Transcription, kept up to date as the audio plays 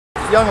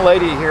young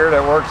lady here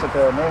that works at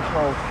the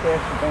National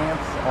Cash Advance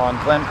on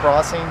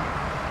Glencrossing.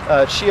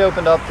 She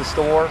opened up the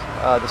store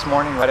this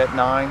morning right at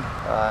 9,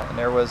 and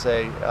there was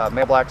a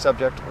male black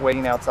subject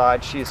waiting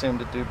outside. She assumed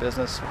to do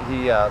business.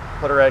 He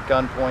put her at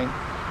gunpoint,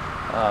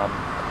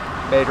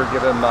 made her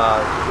give him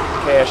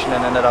cash, and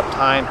then ended up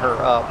tying her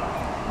up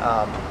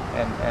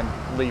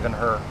and leaving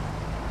her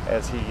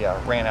as he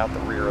ran out the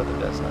rear of the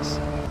business.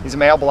 He's a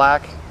male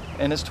black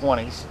in his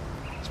 20s.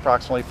 He's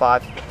approximately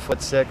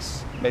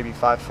 5'6", maybe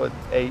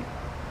 5'8",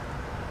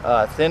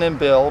 thin in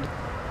build,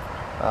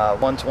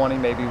 120,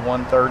 maybe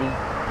 130.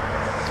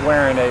 He's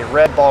wearing a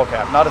red ball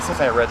cap, not a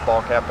Cincinnati Reds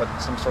ball cap, but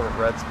some sort of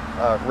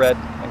red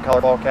and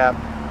color ball cap.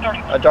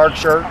 A dark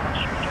shirt,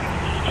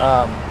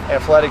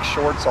 athletic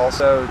shorts,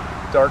 also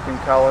dark in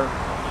color.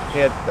 He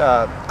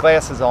had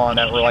glasses on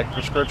that were like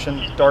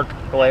prescription dark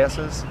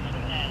glasses,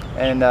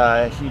 and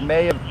he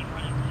may have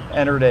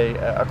entered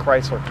a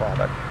Chrysler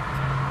product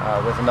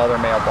with another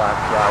male black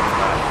driving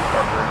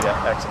after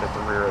he exited the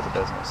rear of the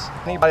business.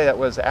 Anybody that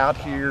was out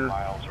here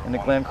in the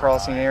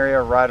Glencrossing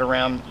area right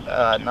around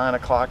 9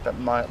 o'clock that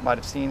might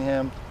have seen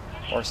him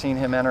or seen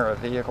him enter a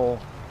vehicle,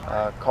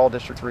 call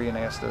District 3 and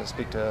ask to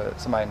speak to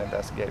somebody in the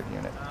investigative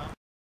unit.